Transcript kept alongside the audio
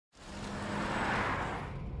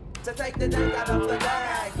to take the night out of the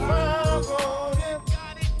bag.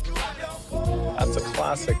 That's a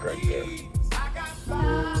classic right there.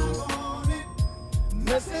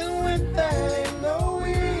 Messing with that ain't no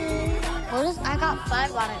way. What does I Got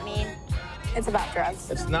 5 on it mean? It's about drugs.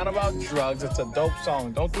 It's not about drugs. It's a dope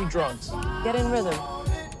song. Don't do drugs. Get in rhythm.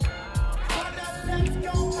 There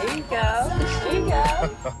you go. There you go.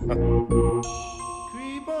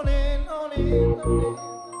 Creep on in, on in, on in.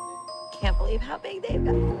 Can't believe how big they've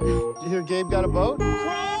got. Did you hear Gabe got a boat?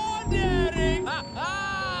 Crawdaddy!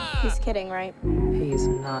 He's kidding, right? He's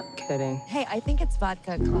not kidding. Hey, I think it's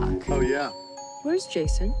vodka o'clock. Oh, yeah. Where's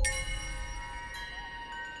Jason?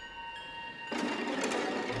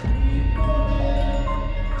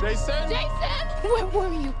 Jason? Jason! Where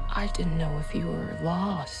were you? I didn't know if you were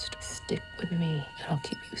lost. Stick with me, and I'll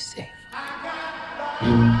keep you safe.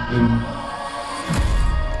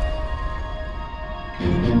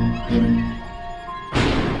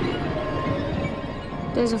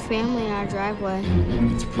 There's a family in our driveway.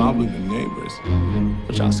 It's probably the neighbors.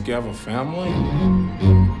 But y'all scared of a family?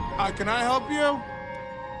 Hi, can I help you?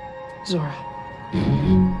 Zora,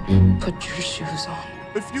 put your shoes on.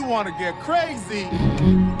 If you want to get crazy,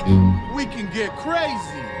 we can get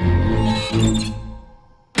crazy.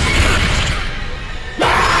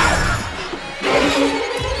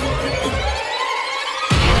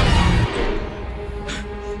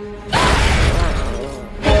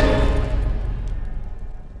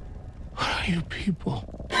 What are you people?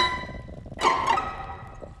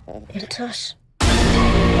 It's us.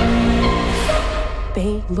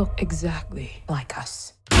 They look exactly like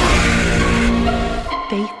us.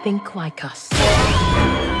 They think like us.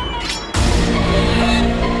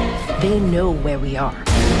 They know where we are.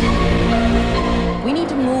 We need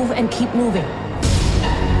to move and keep moving.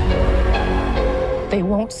 They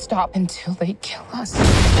won't stop until they kill us.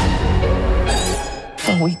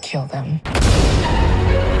 Or we kill them.